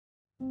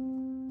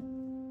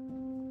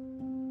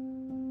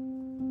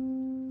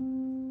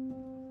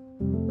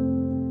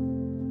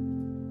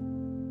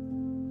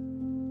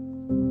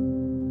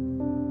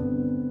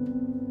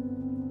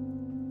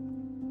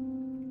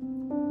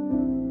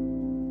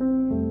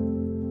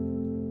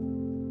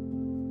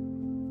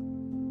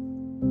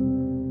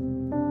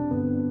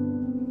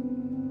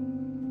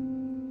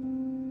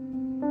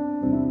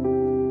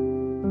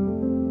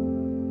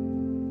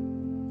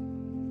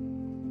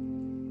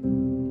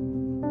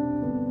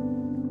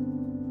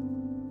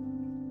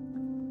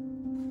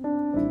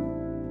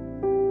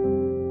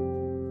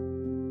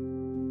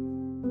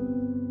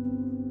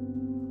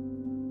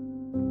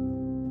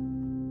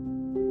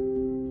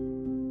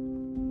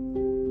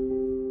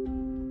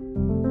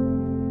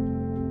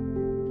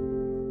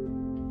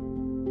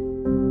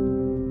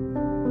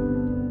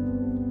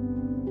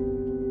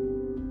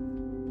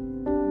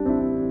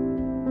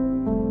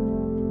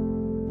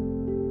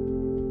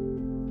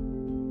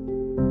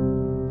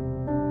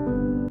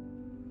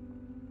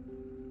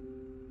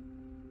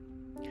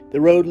The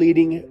road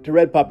leading to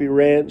Red Poppy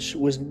Ranch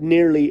was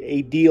nearly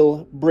a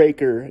deal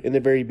breaker in the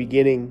very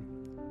beginning.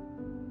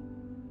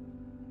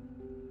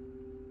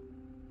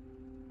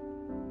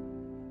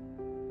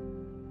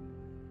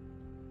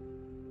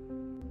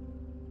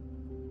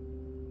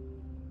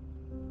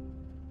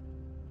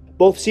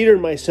 Both Cedar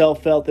and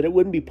myself felt that it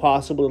wouldn't be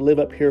possible to live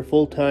up here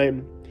full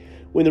time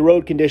when the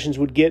road conditions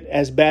would get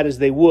as bad as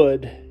they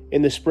would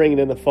in the spring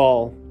and in the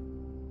fall.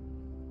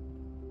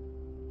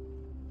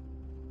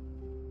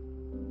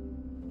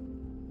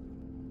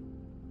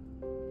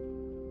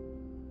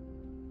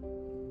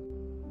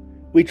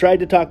 We tried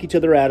to talk each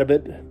other out of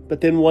it,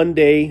 but then one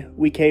day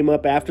we came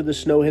up after the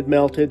snow had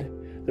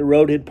melted, the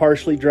road had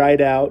partially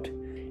dried out,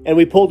 and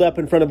we pulled up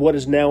in front of what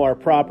is now our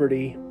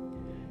property.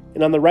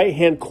 And on the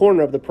right-hand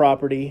corner of the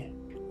property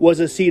was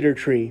a cedar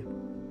tree.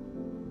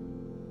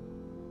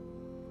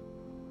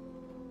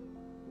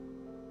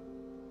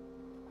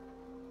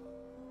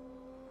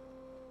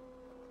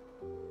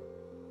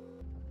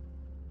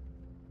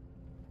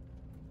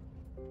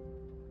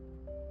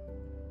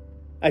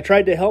 I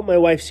tried to help my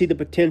wife see the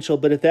potential,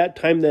 but at that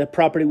time the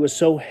property was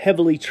so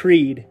heavily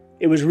treed,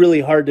 it was really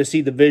hard to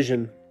see the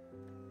vision.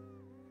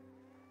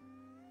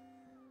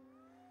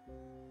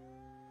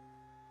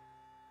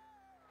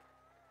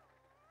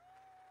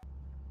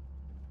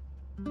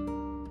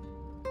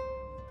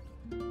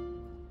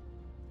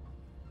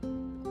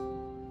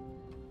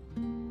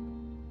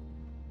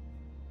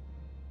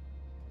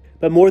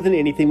 But more than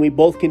anything, we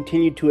both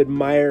continued to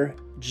admire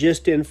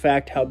just in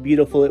fact how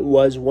beautiful it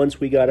was once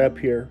we got up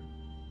here.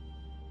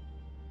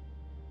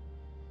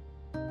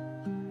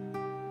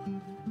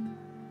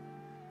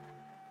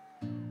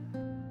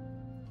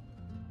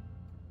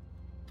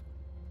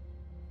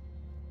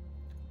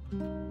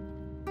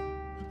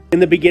 In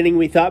the beginning,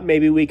 we thought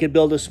maybe we could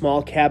build a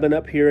small cabin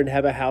up here and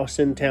have a house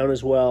in town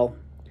as well.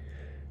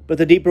 But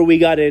the deeper we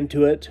got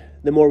into it,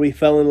 the more we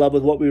fell in love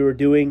with what we were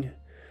doing,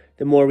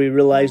 the more we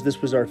realized this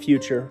was our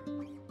future.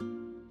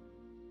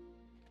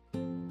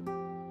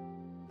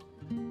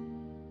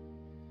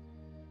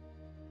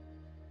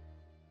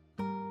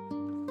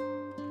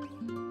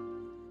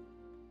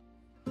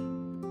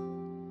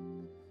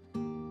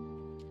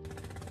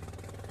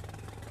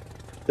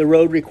 The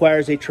road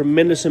requires a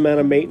tremendous amount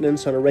of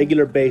maintenance on a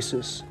regular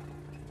basis.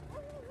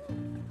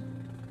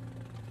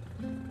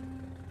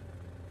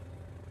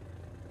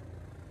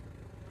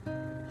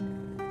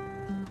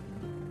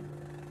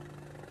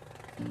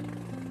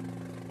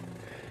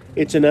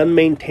 It's an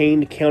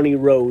unmaintained county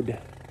road.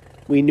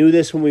 We knew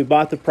this when we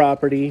bought the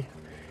property.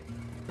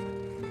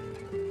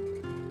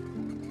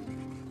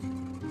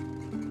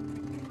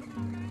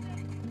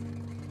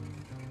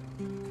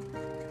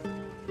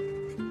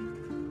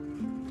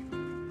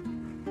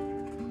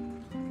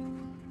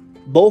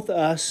 Both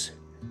us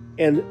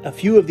and a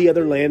few of the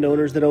other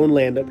landowners that own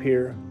land up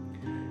here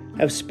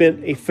have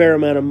spent a fair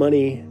amount of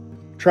money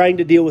trying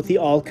to deal with the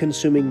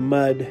all-consuming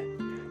mud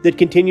that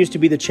continues to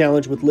be the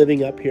challenge with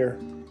living up here.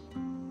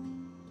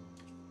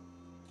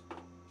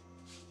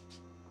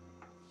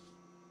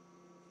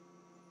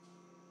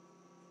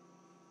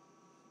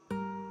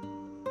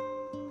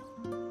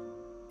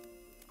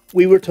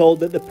 We were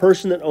told that the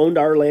person that owned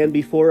our land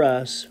before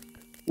us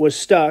was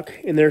stuck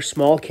in their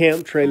small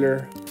camp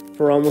trailer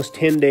for almost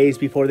 10 days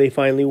before they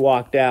finally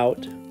walked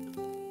out.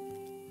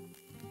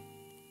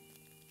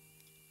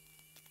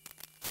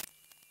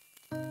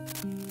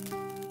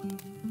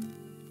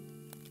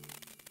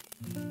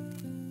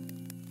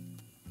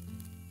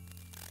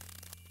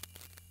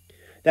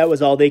 That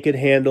was all they could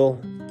handle.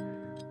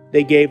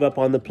 They gave up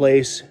on the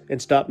place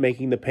and stopped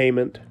making the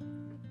payment.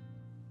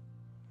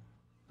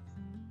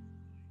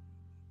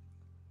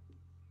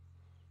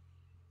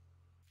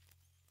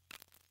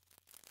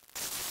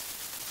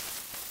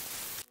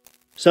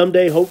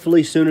 Someday,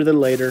 hopefully sooner than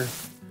later,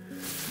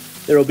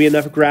 there will be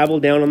enough gravel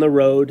down on the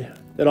road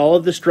that all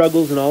of the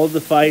struggles and all of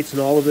the fights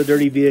and all of the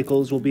dirty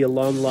vehicles will be a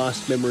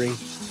long-lost memory.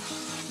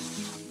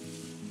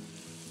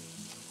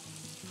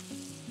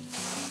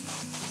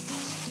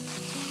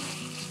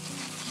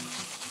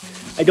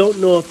 I don't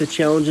know if the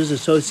challenges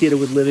associated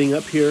with living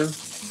up here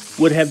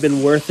would have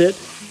been worth it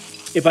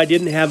if I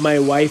didn't have my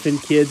wife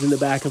and kids in the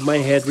back of my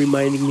head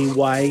reminding me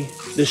why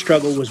the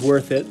struggle was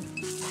worth it.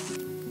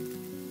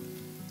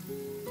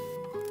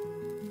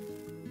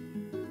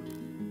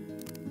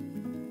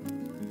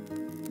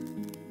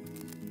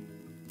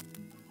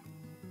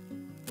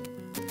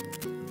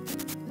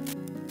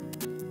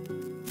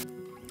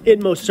 It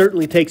most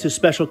certainly takes a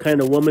special kind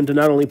of woman to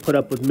not only put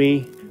up with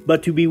me,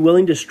 but to be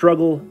willing to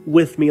struggle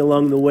with me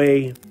along the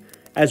way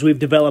as we've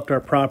developed our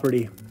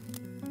property.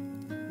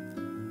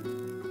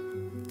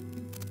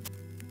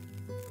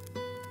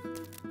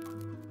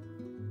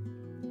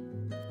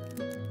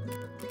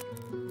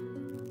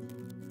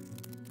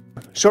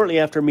 Shortly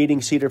after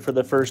meeting Cedar for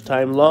the first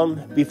time,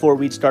 long before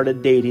we'd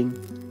started dating,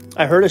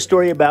 I heard a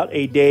story about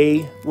a day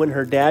when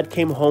her dad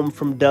came home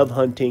from dove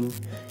hunting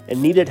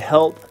and needed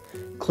help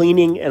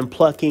cleaning and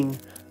plucking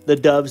the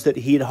doves that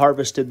he'd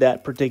harvested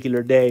that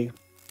particular day.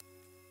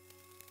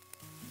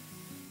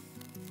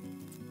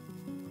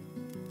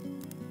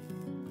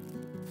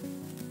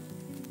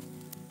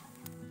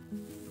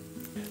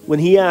 When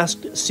he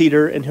asked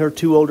Cedar and her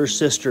two older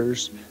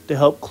sisters to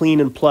help clean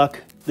and pluck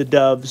the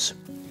doves,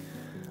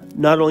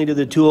 not only did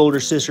the two older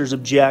sisters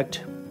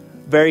object,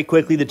 very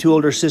quickly the two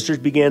older sisters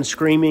began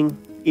screaming,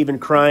 even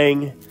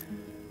crying,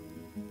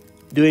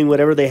 doing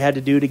whatever they had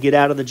to do to get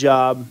out of the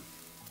job,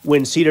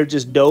 when Cedar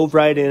just dove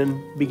right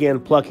in, began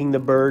plucking the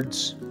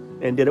birds,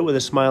 and did it with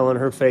a smile on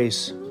her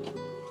face.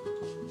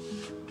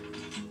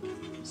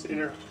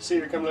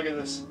 Cedar, come look at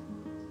this.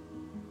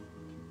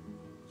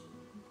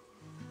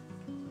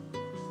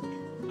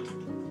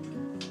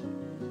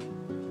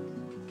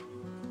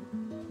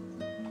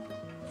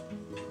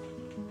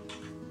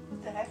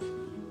 What the heck?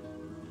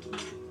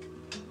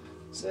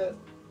 That's it.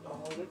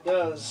 All it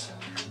does.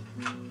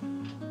 Right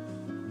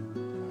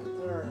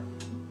there.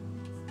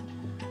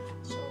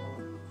 So,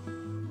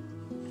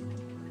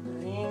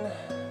 green.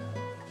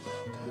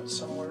 Got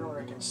somewhere where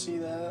I can see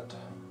that.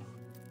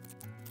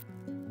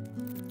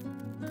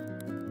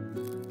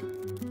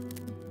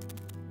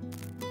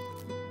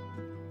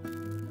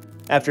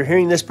 After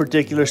hearing this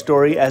particular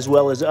story, as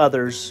well as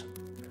others,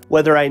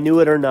 whether I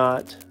knew it or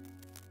not,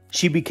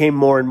 she became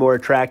more and more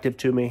attractive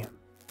to me.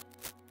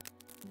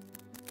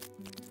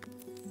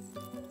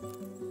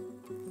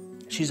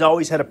 She's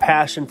always had a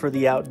passion for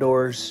the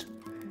outdoors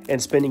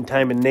and spending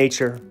time in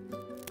nature.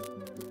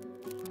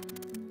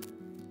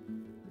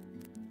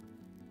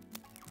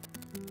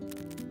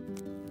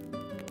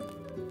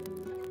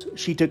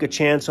 She took a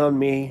chance on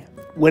me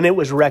when it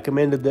was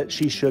recommended that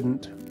she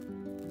shouldn't.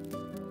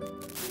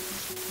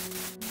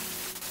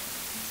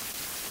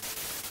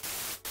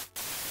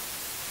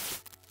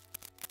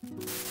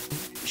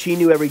 She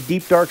knew every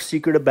deep, dark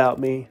secret about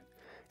me,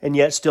 and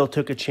yet still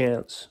took a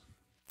chance.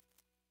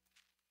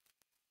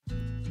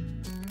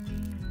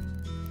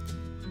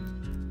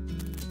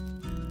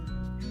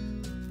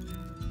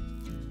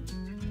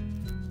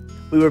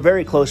 We were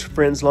very close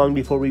friends long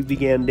before we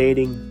began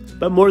dating,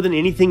 but more than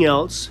anything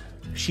else,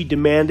 she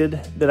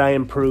demanded that I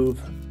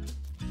improve.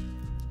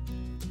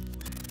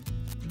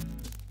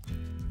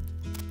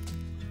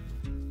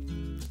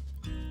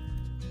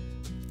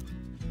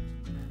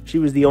 She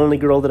was the only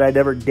girl that I'd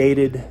ever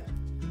dated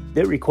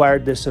that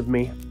required this of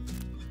me.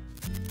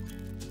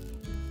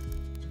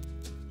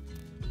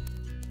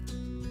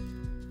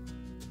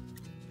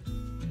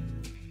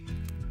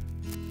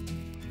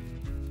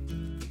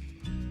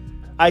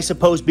 I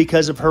suppose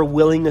because of her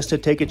willingness to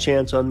take a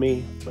chance on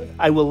me,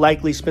 I will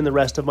likely spend the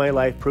rest of my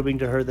life proving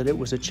to her that it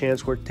was a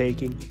chance worth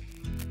taking.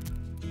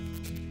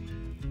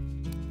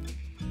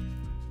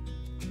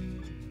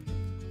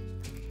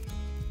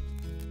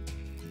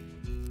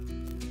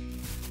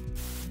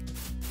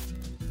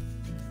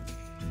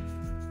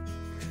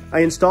 I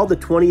installed the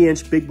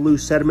 20-inch Big Blue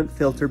sediment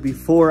filter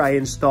before I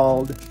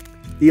installed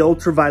the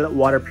Ultraviolet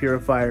water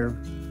purifier.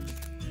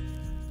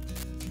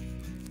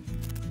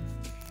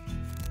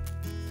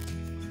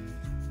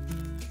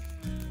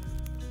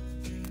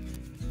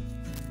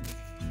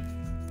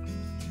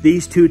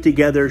 These two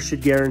together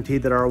should guarantee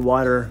that our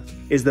water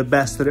is the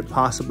best that it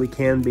possibly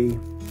can be.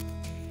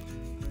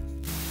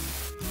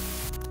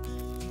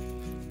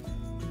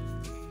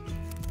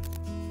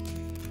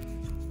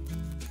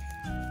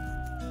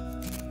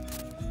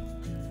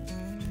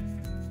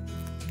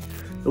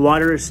 The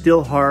water is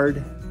still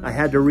hard. I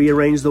had to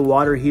rearrange the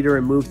water heater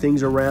and move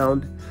things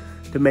around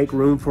to make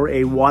room for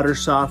a water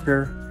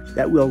softener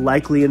that we'll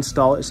likely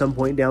install at some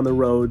point down the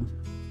road.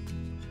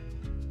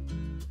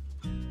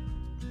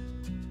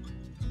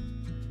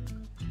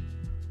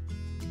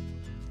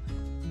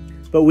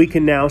 But we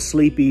can now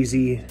sleep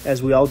easy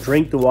as we all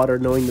drink the water,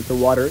 knowing that the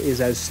water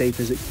is as safe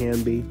as it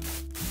can be.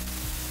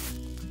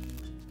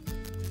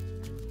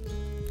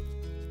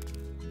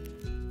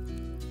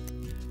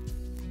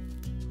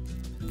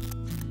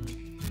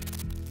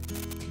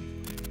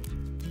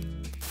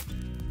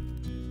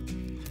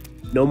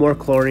 No more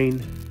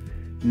chlorine,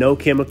 no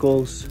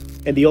chemicals,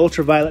 and the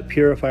ultraviolet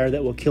purifier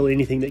that will kill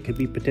anything that could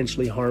be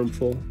potentially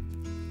harmful.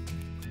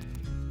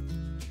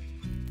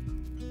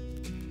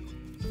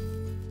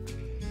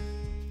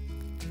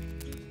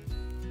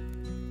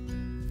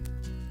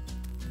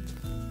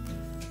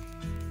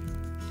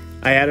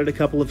 I added a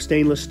couple of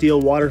stainless steel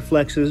water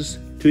flexes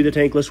to the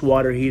tankless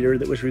water heater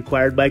that was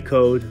required by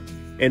code,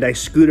 and I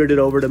scooted it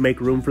over to make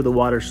room for the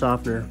water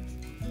softener.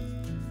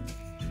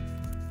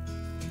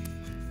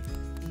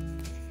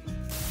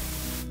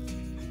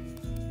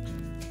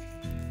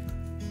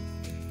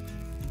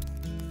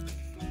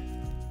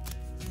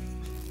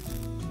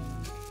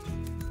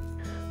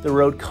 The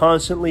road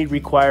constantly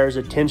requires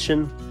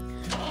attention,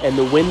 and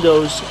the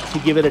windows to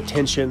give it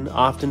attention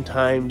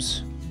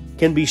oftentimes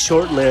can be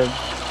short-lived,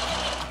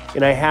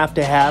 and I have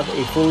to have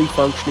a fully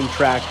functioning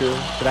tractor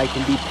that I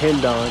can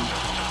depend on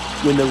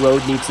when the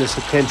road needs this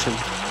attention.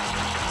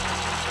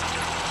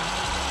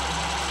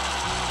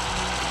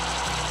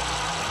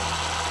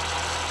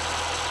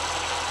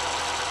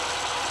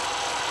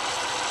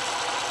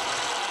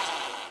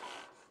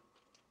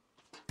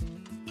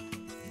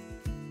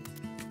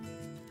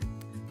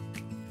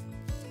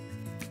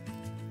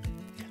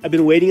 I've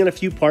been waiting on a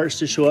few parts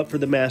to show up for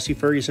the Massey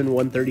Ferguson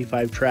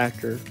 135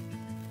 tractor.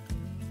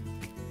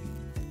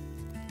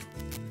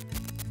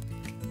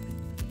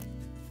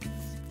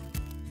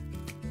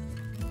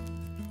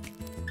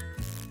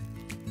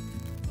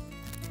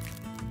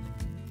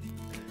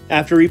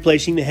 After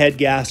replacing the head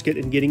gasket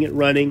and getting it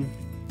running,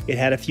 it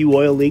had a few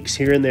oil leaks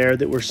here and there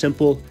that were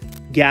simple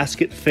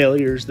gasket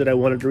failures that I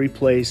wanted to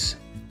replace,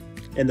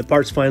 and the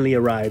parts finally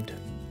arrived.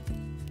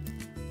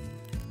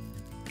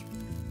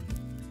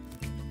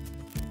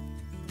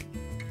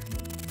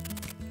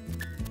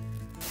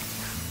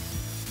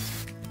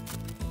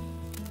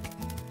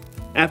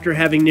 After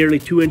having nearly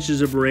 2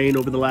 inches of rain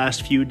over the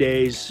last few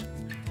days,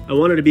 I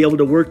wanted to be able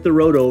to work the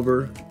road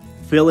over,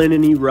 fill in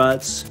any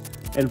ruts,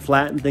 and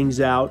flatten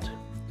things out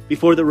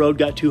before the road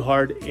got too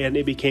hard and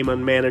it became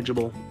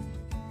unmanageable.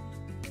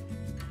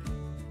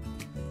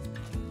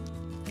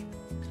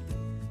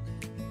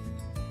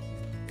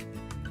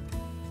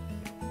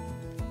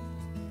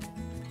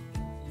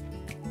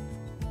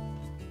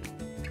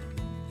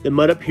 The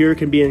mud up here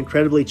can be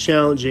incredibly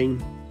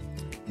challenging,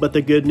 but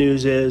the good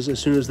news is, as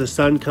soon as the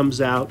sun comes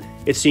out,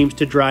 it seems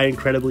to dry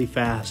incredibly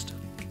fast.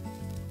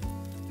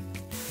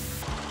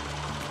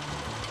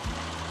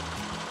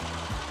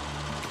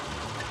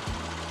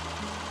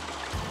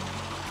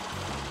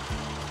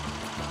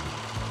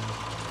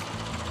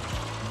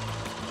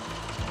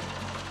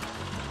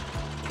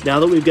 Now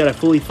that we've got a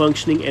fully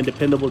functioning and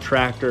dependable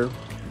tractor,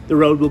 the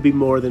road will be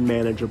more than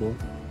manageable.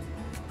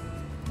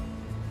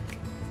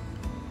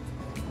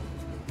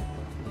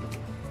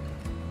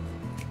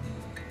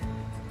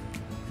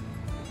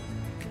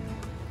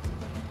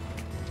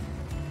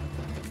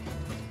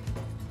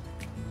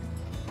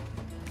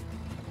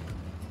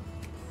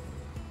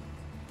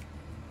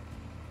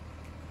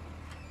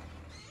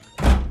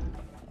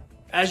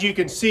 As you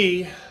can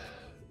see,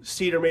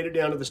 Cedar made it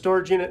down to the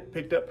storage unit,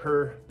 picked up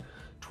her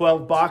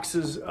 12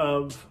 boxes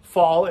of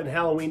fall and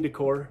Halloween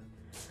decor,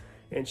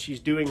 and she's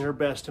doing her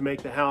best to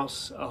make the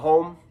house a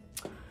home.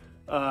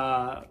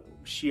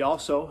 She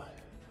also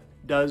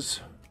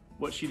does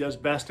what she does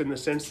best in the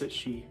sense that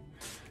she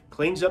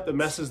cleans up the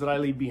messes that I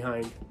leave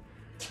behind.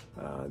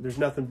 There's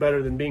nothing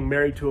better than being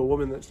married to a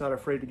woman that's not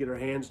afraid to get her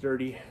hands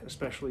dirty,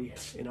 especially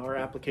in our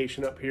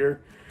application up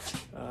here.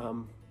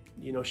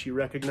 You know, she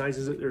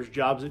recognizes that there's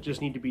jobs that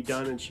just need to be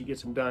done, and she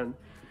gets them done.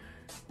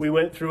 We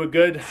went through a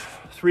good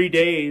 3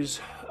 days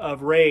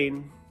of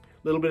rain,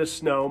 a little bit of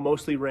snow,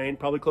 mostly rain,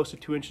 probably close to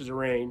 2 inches of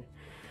rain.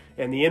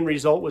 And the end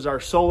result was our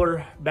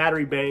solar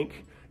battery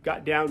bank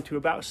got down to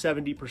about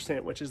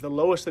 70%, which is the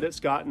lowest that it's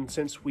gotten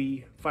since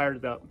we fired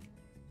it up.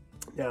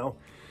 Now,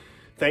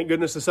 thank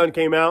goodness the sun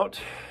came out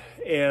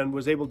and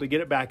was able to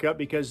get it back up,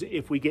 because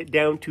if we get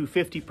down to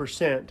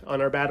 50%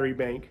 on our battery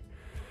bank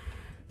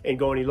and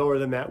go any lower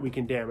than that, we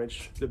can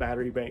damage the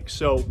battery bank.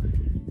 So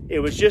it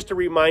was just a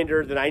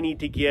reminder that I need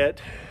to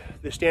get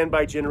the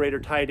standby generator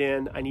tied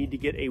in. I need to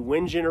get a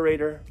wind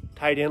generator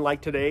tied in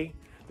like today.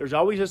 There's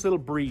always this little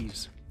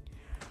breeze.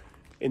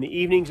 In the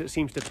evenings, it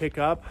seems to pick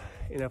up.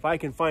 And if I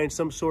can find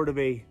some sort of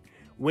a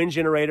wind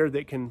generator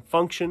that can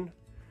function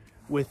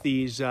with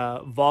these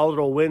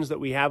volatile winds that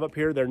we have up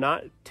here, they're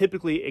not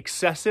typically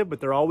excessive, but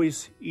they're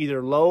always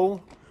either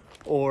low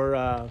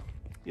or,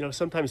 you know,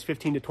 sometimes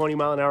 15 to 20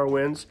 mile an hour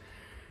winds.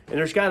 And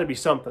there's got to be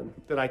something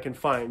that I can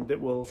find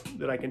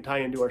that I can tie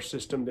into our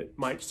system that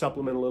might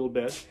supplement a little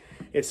bit.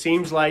 It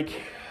seems like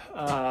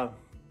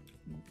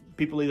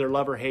people either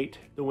love or hate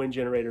the wind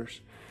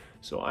generators.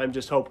 So I'm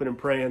just hoping and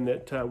praying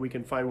that we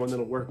can find one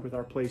that'll work with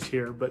our place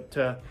here. But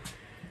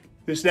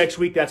this next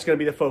week, that's going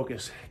to be the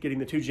focus, getting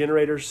the 2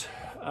 generators,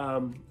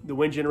 the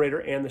wind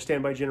generator and the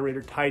standby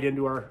generator, tied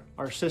into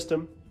our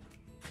system.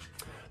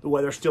 The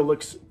weather still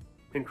looks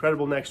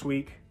incredible next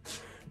week.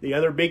 The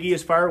other biggie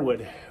is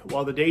firewood.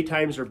 While the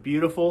daytimes are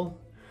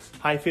beautiful,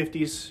 high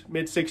 50s,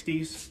 mid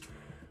 60s,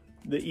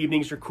 the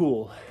evenings are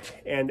cool.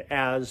 And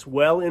as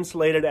well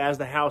insulated as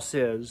the house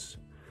is,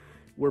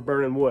 we're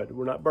burning wood.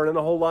 We're not burning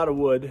a whole lot of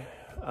wood.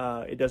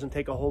 It doesn't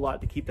take a whole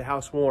lot to keep the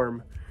house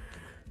warm,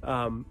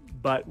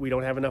 but we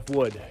don't have enough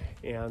wood.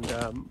 And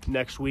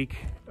next week,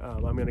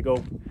 I'm gonna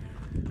go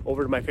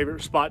over to my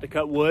favorite spot to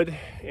cut wood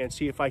and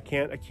see if I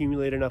can't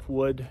accumulate enough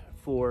wood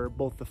for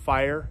both the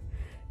fire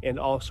and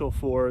also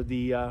for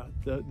the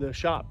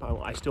shop.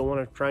 I still want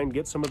to try and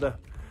get some of the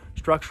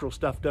structural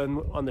stuff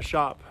done on the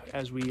shop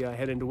as we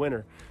head into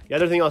winter. The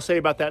other thing I'll say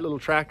about that little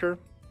tractor,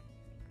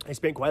 I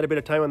spent quite a bit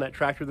of time on that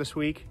tractor this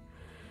week,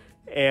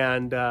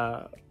 and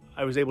I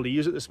was able to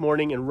use it this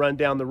morning and run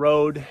down the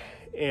road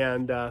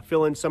and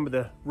fill in some of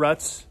the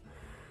ruts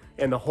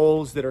and the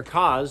holes that are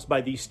caused by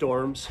these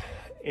storms.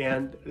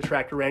 And the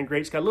tractor ran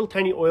great. It's got a little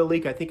tiny oil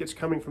leak. I think it's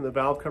coming from the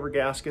valve cover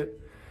gasket.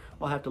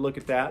 I'll have to look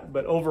at that.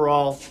 But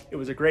overall, it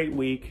was a great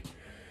week.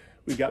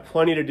 We've got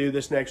plenty to do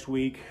this next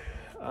week.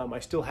 I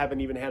still haven't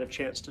even had a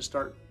chance to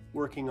start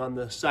working on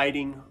the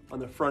siding on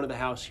the front of the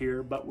house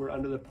here, but we're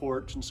under the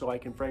porch, and so I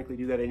can frankly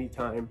do that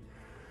anytime.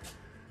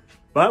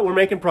 But we're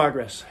making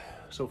progress.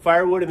 So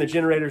firewood and the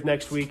generators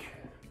next week,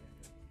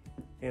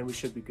 and we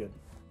should be good.